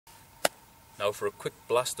Now for a quick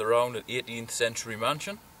blast around an 18th century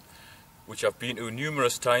mansion, which I've been to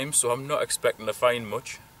numerous times, so I'm not expecting to find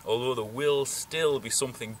much, although there will still be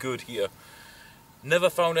something good here.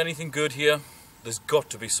 Never found anything good here, there's got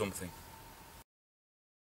to be something.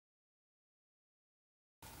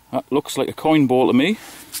 That looks like a coin ball to me.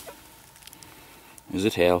 Is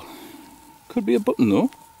it hell? Could be a button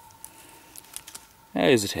though.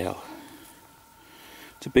 Is it hell?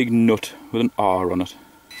 It's a big nut with an R on it.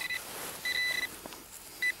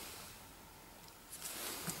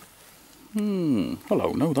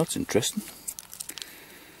 Hello, now that's interesting.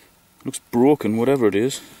 Looks broken, whatever it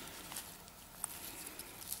is.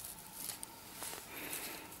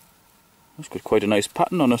 That's got quite a nice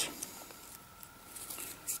pattern on it.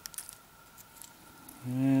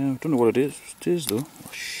 I don't know what it is though.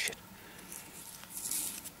 Oh shit.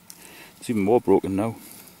 It's even more broken now.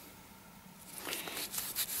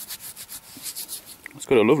 It's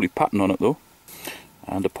got a lovely pattern on it though.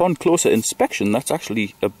 And upon closer inspection, that's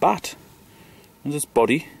actually a bat. There's its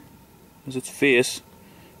body, there's its face,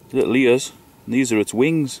 little ears, and these are its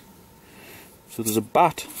wings. So there's a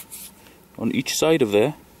bat on each side of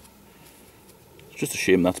there. It's just a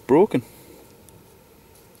shame that's broken.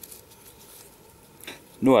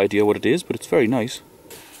 No idea what it is, but it's very nice.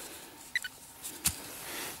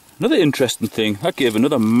 Another interesting thing, that gave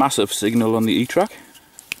another massive signal on the etrac.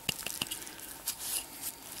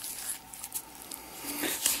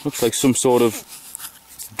 Looks like some sort of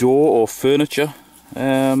door or furniture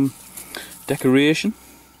decoration.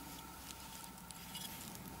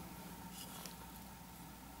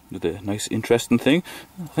 With a nice interesting thing.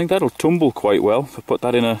 I think that'll tumble quite well. If I put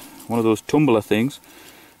that in one of those tumbler things,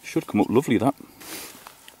 should come up lovely that.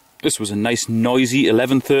 This was a nice noisy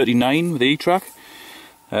 1139 with etrac.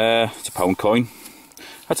 It's a pound coin.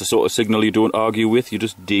 That's a sort of signal you don't argue with, you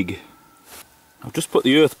just dig. I've just put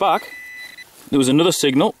the earth back. There was another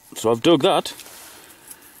signal, so I've dug that.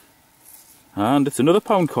 And it's another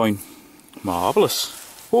pound coin.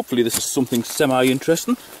 Marvellous. Hopefully this is something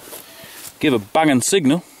semi-interesting. Give a banging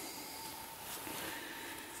signal.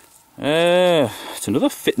 It's another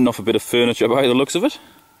fitting off a bit of furniture by the looks of it.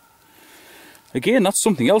 Again, that's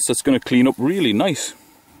something else that's going to clean up really nice.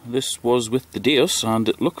 This was with the deus, and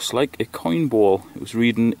it looks like a coin ball. It was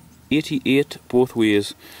reading 88 both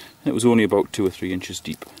ways, and it was only about 2 or 3 inches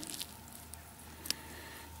deep.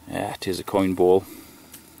 It is a coin ball,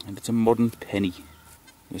 and it's a modern penny.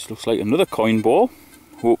 This looks like another coin ball,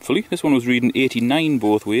 hopefully. This one was reading 89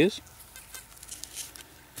 both ways,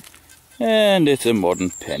 and it's a modern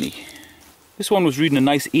penny. This one was reading a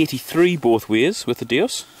nice 83 both ways with the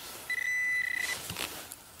deus.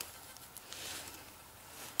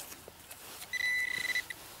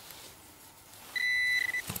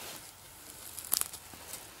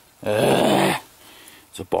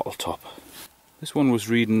 It's a bottle top. This one was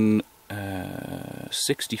reading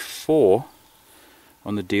 64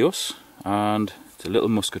 on the deus, and it's a little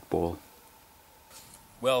musket ball.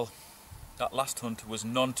 Well, that last hunt was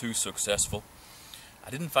none too successful. I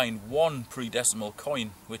didn't find one pre-decimal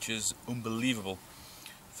coin, which is unbelievable.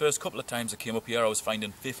 First couple of times I came up here I was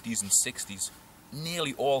finding 50s and 60s,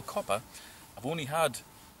 nearly all copper. I've only had,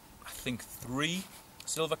 I think, 3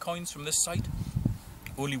 silver coins from this site.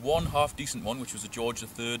 Only one half decent one, which was a George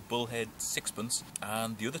III bullhead 6pence,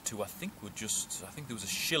 and the other 2 I think were just, I think there was a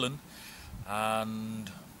shilling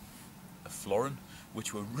and a florin,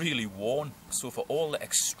 which were really worn. So for all the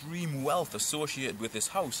extreme wealth associated with this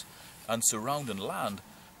house and surrounding land,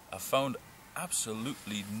 I found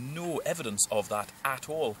absolutely no evidence of that at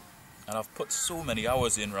all. And I've put so many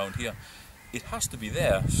hours in around here. It has to be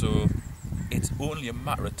there, so it's only a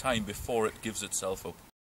matter of time before it gives itself up.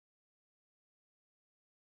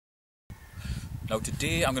 Now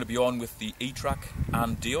today I'm going to be on with the etrac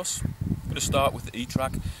and deus. I'm going to start with the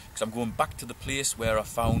etrac because I'm going back to the place where I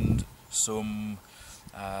found some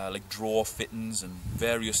like drawer fittings and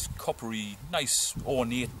various coppery, nice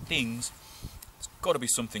ornate things. There's got to be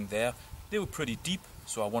something there. They were pretty deep,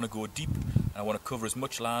 so I want to go deep and I want to cover as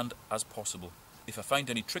much land as possible. If I find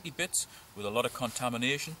any tricky bits with a lot of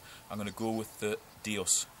contamination, I'm going to go with the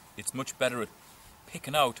deus. It's much better at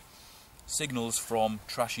picking out signals from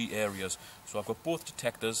trashy areas. So I've got both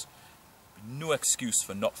detectors, no excuse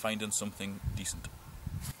for not finding something decent.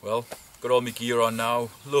 Well, got all my gear on now,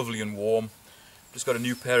 lovely and warm. Just got a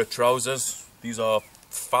new pair of trousers. These are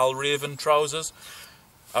Falraven trousers.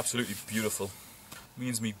 Absolutely beautiful.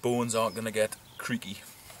 Means me bones aren't going to get creaky.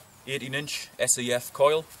 18-inch SEF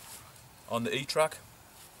coil on the etrac.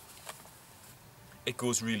 It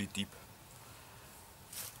goes really deep.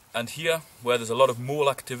 And here, where there's a lot of mole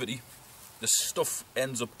activity, the stuff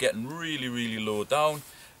ends up getting really, really low down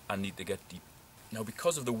and need to get deep. Now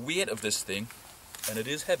because of the weight of this thing, and it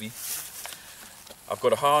is heavy, I've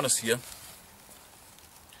got a harness here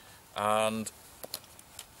and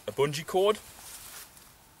a bungee cord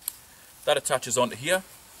that attaches onto here,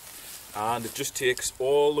 and it just takes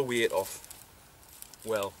all the weight off.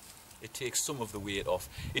 Well, it takes some of the weight off.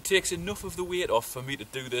 It takes enough of the weight off for me to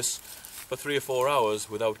do this for 3 or 4 hours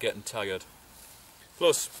without getting tired.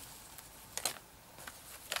 Plus,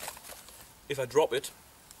 if I drop it,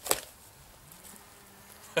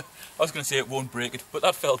 I was going to say it won't break it, but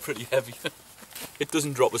that felt pretty heavy. It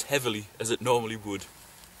doesn't drop as heavily as it normally would.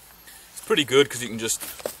 It's pretty good because you can just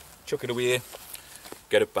chuck it away,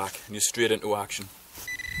 get it back, and you're straight into action.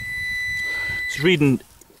 It's reading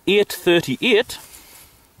 838.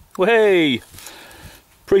 Hey,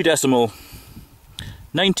 pre-decimal,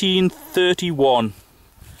 1931.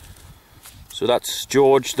 So that's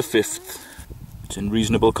George V. It's in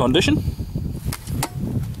reasonable condition.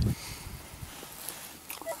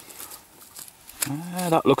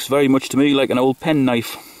 That looks very much to me like an old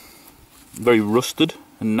penknife. Very rusted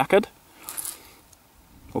and knackered.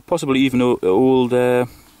 Or possibly even an old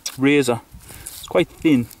razor. It's quite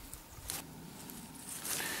thin.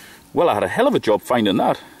 Well, I had a hell of a job finding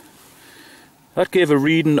that. That gave a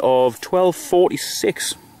reading of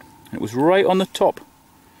 1246. It was right on the top.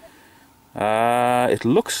 It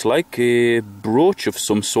looks like a brooch of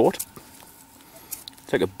some sort.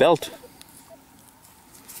 It's like a belt.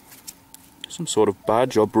 Some sort of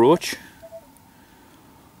badge or brooch.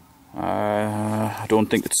 I don't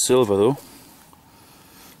think it's silver though.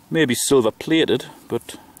 Maybe silver plated,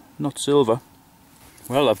 but not silver.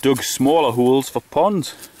 Well, I've dug smaller holes for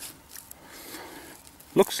ponds.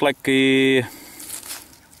 Looks like it's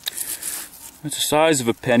the size of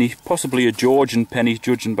a penny, possibly a Georgian penny,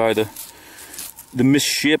 judging by the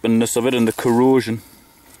misshapenness of it and the corrosion.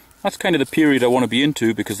 That's kind of the period I want to be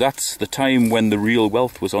into, because that's the time when the real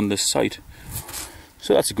wealth was on this site.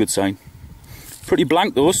 So that's a good sign. Pretty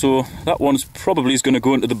blank though, so that one's probably is going to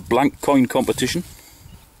go into the blank coin competition.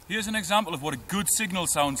 Here's an example of what a good signal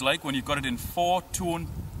sounds like when you've got it in 4-tone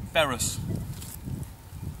ferrous.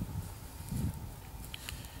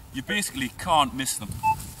 You basically can't miss them.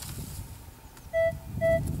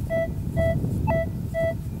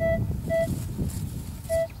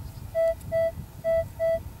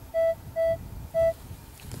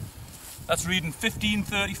 That's reading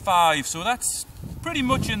 1535, so that's pretty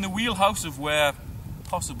much in the wheelhouse of where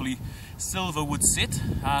possibly silver would sit,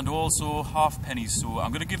 and also half pennies. So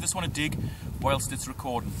I'm going to give this one a dig whilst it's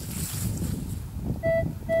recording.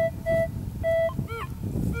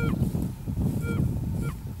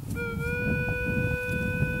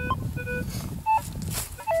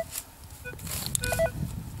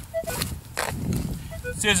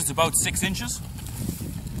 It says it's about 6 inches.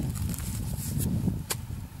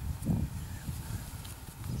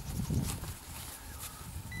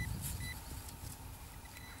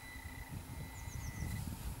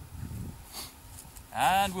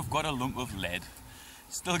 And we've got a lump of lead.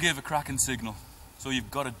 Still gave a cracking signal, so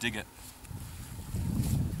you've got to dig it.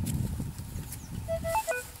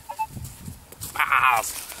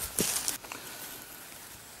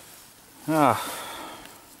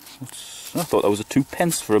 I thought that was a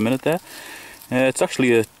 2p for a minute there. It's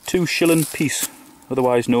actually a 2-shilling piece,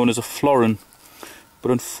 otherwise known as a florin.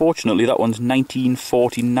 But unfortunately that one's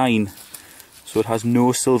 1949, so it has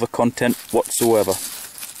no silver content whatsoever.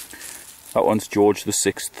 That one's George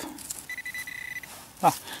VI.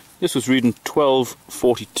 This was reading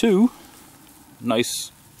 1242.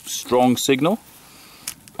 Nice strong signal.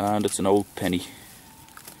 And it's an old penny.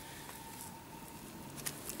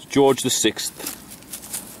 It's George VI.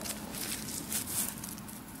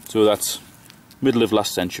 So that's middle of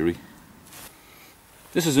last century.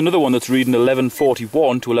 This is another one that's reading 1141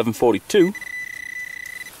 to 1142.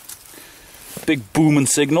 Big booming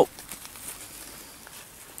signal.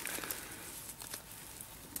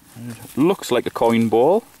 It looks like a coin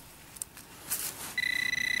ball.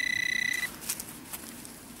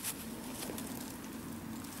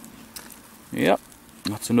 Yep,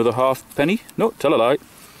 that's another half penny. No, tell a lie.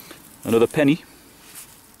 Another penny.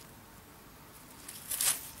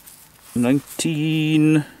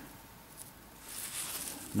 19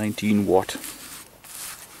 what?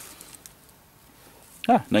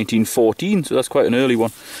 1914, so that's quite an early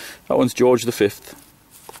one. That one's George V.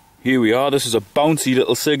 Here we are. This is a bouncy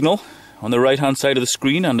little signal on the right hand side of the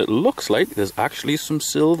screen, and it looks like there's actually some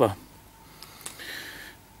silver.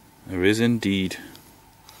 There is indeed.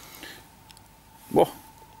 Whoa,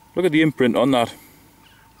 look at the imprint on that.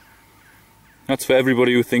 That's for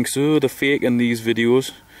everybody who thinks, oh, they're faking these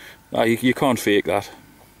videos. You can't fake that.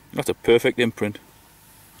 That's a perfect imprint.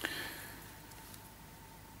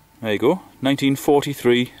 There you go,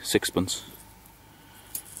 1943 sixpence.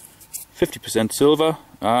 50% silver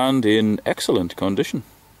and in excellent condition.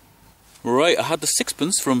 Right, I had the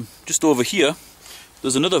sixpence from just over here.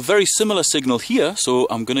 There's another very similar signal here, so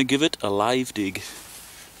I'm going to give it a live dig.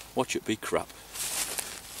 Watch it be crap.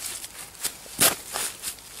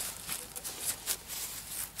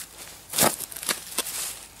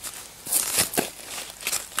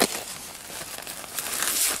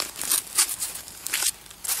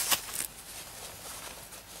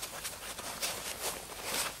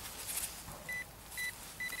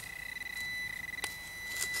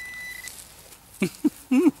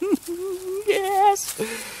 Yes!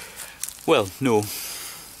 Well, no.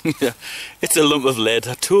 It's a lump of lead.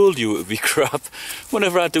 I told you it would be crap.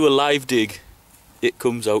 Whenever I do a live dig, it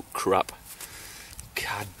comes out crap.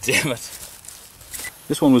 God damn it.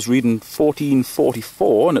 This one was reading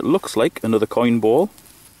 1444 and it looks like another coin ball.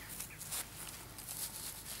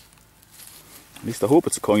 At least I hope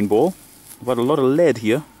it's a coin ball. I've had a lot of lead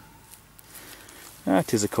here. Ah,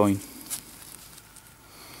 it is a coin.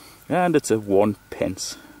 And it's a 1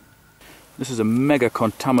 pence. This is a mega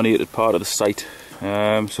contaminated part of the site,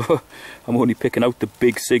 so I'm only picking out the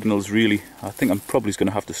big signals really. I think I'm probably going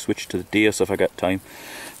to have to switch to the deus if I get time.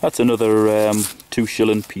 That's another 2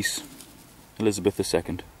 shilling piece, Elizabeth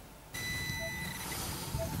II.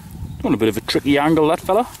 On a bit of a tricky angle, that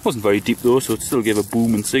fella. Wasn't very deep though, so it still gave a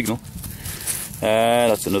booming signal.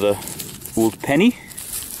 That's another old penny.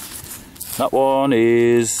 That one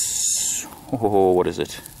is, oh, what is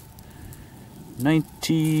it?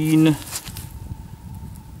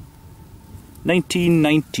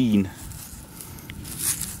 1919.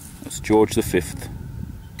 That's George V.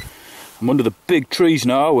 I'm under the big trees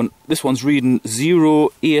now, and this one's reading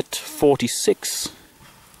 0846.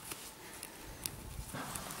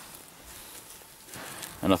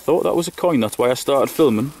 And I thought that was a coin, that's why I started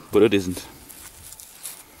filming, but it isn't.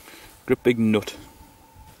 Great big nut.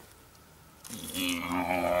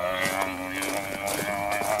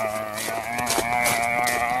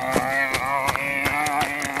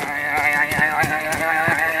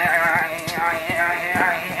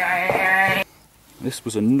 This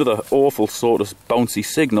was another awful sort of bouncy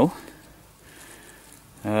signal,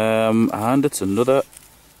 and it's another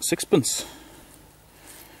sixpence.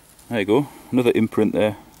 There you go, another imprint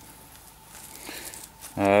there.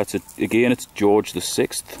 Again, it's George VI,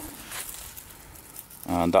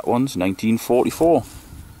 and that one's 1944,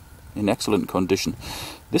 in excellent condition.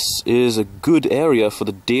 This is a good area for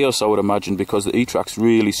the deus, I would imagine, because the etrac's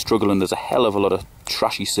really struggling. There's a hell of a lot of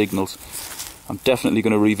trashy signals. I'm definitely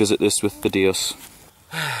going to revisit this with the deus.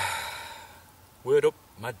 Word up,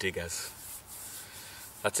 my diggers.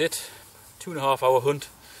 That's it. 2.5 hour hunt.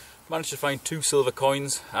 Managed to find 2 silver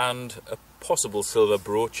coins and a possible silver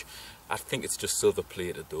brooch. I think it's just silver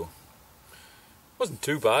plated though. Wasn't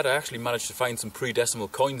too bad. I actually managed to find some pre-decimal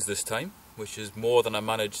coins this time, which is more than I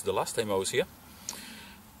managed the last time I was here.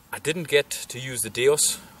 I didn't get to use the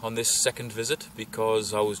deus on this second visit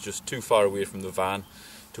because I was just too far away from the van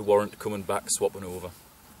to warrant coming back swapping over.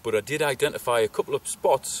 But I did identify a couple of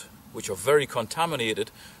spots which are very contaminated,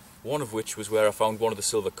 one of which was where I found one of the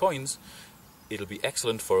silver coins. It'll be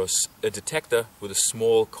excellent for a detector with a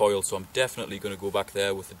small coil, so I'm definitely going to go back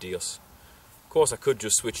there with the deus. Of course I could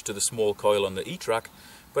just switch to the small coil on the etrac,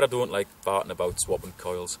 but I don't like farting about swapping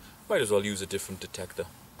coils. Might as well use a different detector.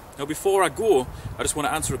 Now before I go, I just want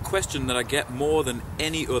to answer a question that I get more than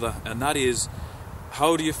any other, and that is,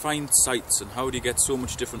 how do you find sites and how do you get so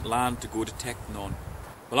much different land to go detecting on?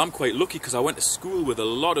 Well, I'm quite lucky because I went to school with a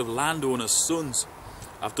lot of landowners' sons.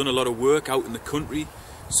 I've done a lot of work out in the country,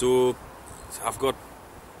 so I've got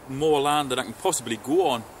more land than I can possibly go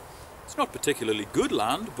on. It's not particularly good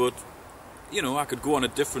land, but you know, I could go on a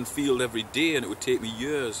different field every day and it would take me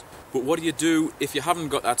years. But what do you do if you haven't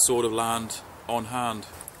got that sort of land on hand?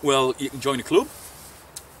 Well, you can join a club.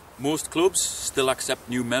 Most clubs still accept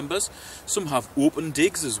new members. Some have open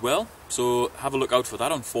digs as well, so have a look out for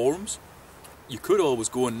that on forums. You could always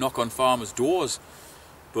go and knock on farmers' doors,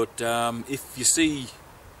 but if you see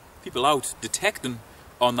people out detecting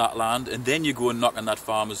on that land and then you go and knock on that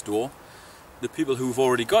farmer's door, the people who've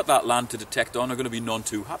already got that land to detect on are going to be none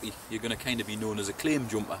too happy. You're going to kind of be known as a claim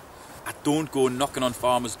jumper. I don't go knocking on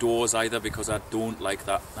farmers' doors either because I don't like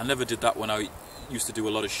that. I never did that when I used to do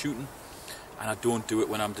a lot of shooting, and I don't do it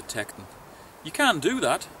when I'm detecting. You can do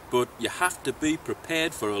that, but you have to be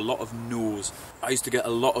prepared for a lot of no's. I used to get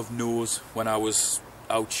a lot of no's when I was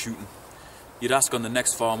out shooting. You'd ask on the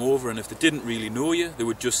next farm over, and if they didn't really know you, they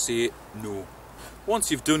would just say no.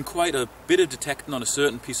 Once you've done quite a bit of detecting on a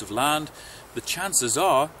certain piece of land, the chances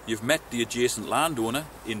are you've met the adjacent landowner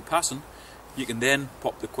in passing, you can then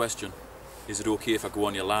pop the question, is it okay if I go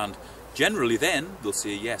on your land? Generally then, they'll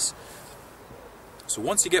say yes. So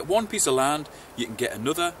once you get one piece of land, you can get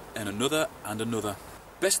another and another and another.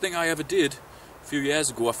 Best thing I ever did, a few years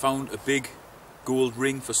ago, I found a big gold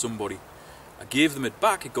ring for somebody. I gave them it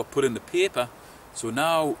back, it got put in the paper, so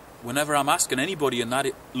now whenever I'm asking anybody in that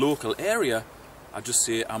local area, I just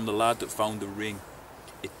say I'm the lad that found the ring.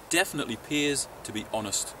 It definitely pays to be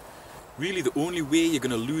honest. Really the only way you're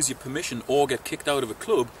going to lose your permission or get kicked out of a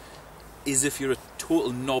club is if you're a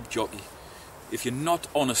total knob jockey. If you're not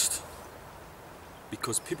honest.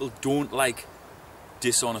 Because people don't like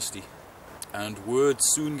dishonesty. And word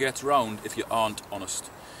soon gets round if you aren't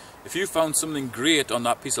honest. If you found something great on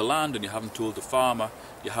that piece of land and you haven't told the farmer,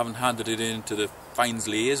 you haven't handed it in to the fines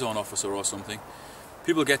liaison officer or something,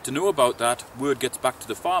 people get to know about that, word gets back to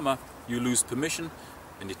the farmer, you lose permission,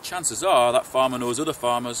 and the chances are that farmer knows other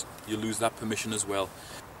farmers, you lose that permission as well.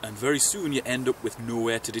 And very soon you end up with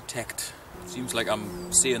nowhere to detect. It seems like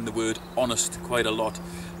I'm saying the word honest quite a lot,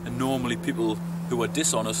 and normally people who are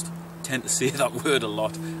dishonest tend to say that word a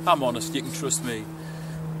lot. I'm honest, you can trust me.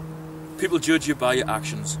 People judge you by your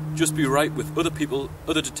actions. Just be right with other people,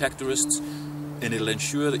 other detectorists, and it'll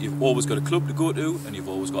ensure that you've always got a club to go to and you've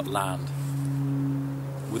always got land.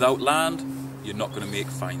 Without land, you're not going to make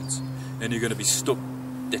fines, and you're going to be stuck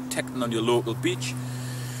detecting on your local beach,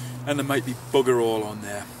 and there might be bugger all on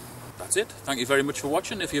there. That's it. Thank you very much for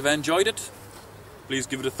watching. If you've enjoyed it, please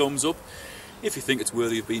give it a thumbs up. If you think it's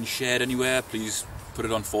worthy of being shared anywhere, please put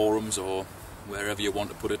it on forums or wherever you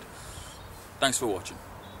want to put it. Thanks for watching.